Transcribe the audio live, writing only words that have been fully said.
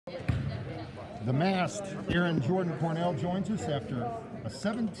The masked Erin Jordan-Cornell joins us after a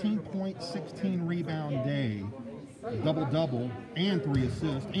 17.16 rebound day, double-double, and 3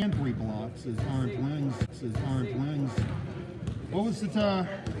 assists and 3 blocks as Orange wins. What was it?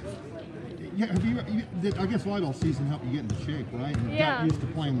 Yeah, I guess volleyball season helped you get into shape, right? And got used to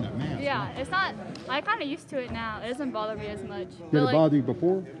playing that mask. Yeah, right? it's not. I kind of used to it now. It doesn't bother me as much. Did it bother you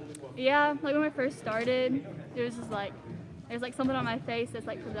before? Yeah, like when I first started, it was just like there's like something on my face that's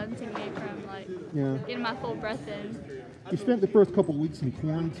like preventing me from like getting my full breath in. You spent the first couple of weeks in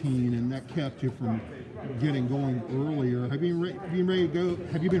quarantine, and that kept you from getting going earlier. Have you been ready to go?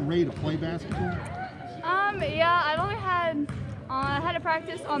 Have you been ready to play basketball? Yeah, I've only had. I had a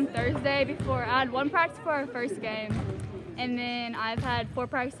practice on Thursday before. I had 1 practice for our first game, and then I've had 4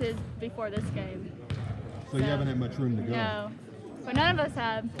 practices before this game. So you haven't had much room to go. No, but none of us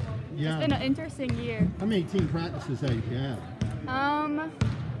have. Yeah. It's been an interesting year. How many team practices have you had? I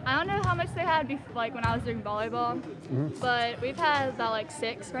don't know how much they had like when I was doing volleyball, but we've had about like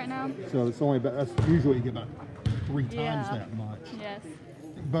 6 right now. So it's only about, that's usually you get about 3 times that much. Yes.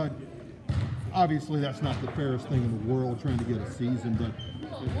 But obviously that's not the fairest thing in the world, trying to get a season, but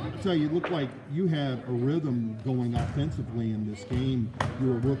I tell you, it looked like you had a rhythm going offensively in this game.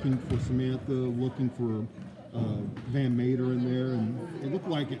 You were looking for Samantha, looking for Van Mater in there, and it looked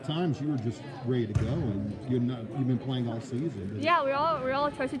like at times you were just ready to go, and you've been playing all season. Yeah, we all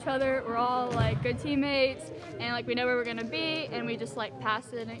trust each other. We're all like good teammates, and like we know where we're gonna be, and we just like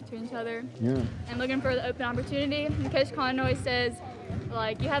pass it to each other. Yeah. And looking for the open opportunity. And Coach Conn always says,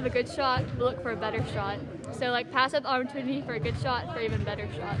 like, you have a good shot, look for a better shot. So like pass up the opportunity for a good shot for an even better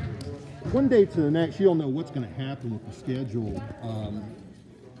shot. One day to the next, you don't know what's going to happen with the schedule.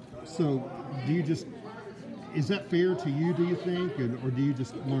 So do you just, is that fair to you, do you think, or do you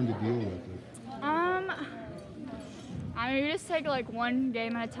just learn to deal with it? I mean, we just take like 1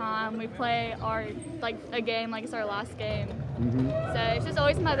 game at a time. We play a game like it's our last game. So it's just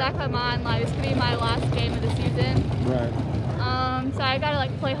always in my back of my mind, like this could be my last game of the season. Right. So I gotta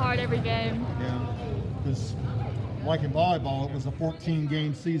like play hard every game. Yeah. Because like in volleyball, it was a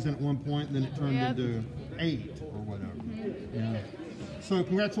 14-game season at one point, and then it turned into 8 or whatever. Yeah. So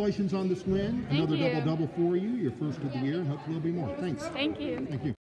congratulations on this win. Thank Another you. double-double for you, your first of the year, and hopefully there'll be more. Thanks. Thank you. Thank you.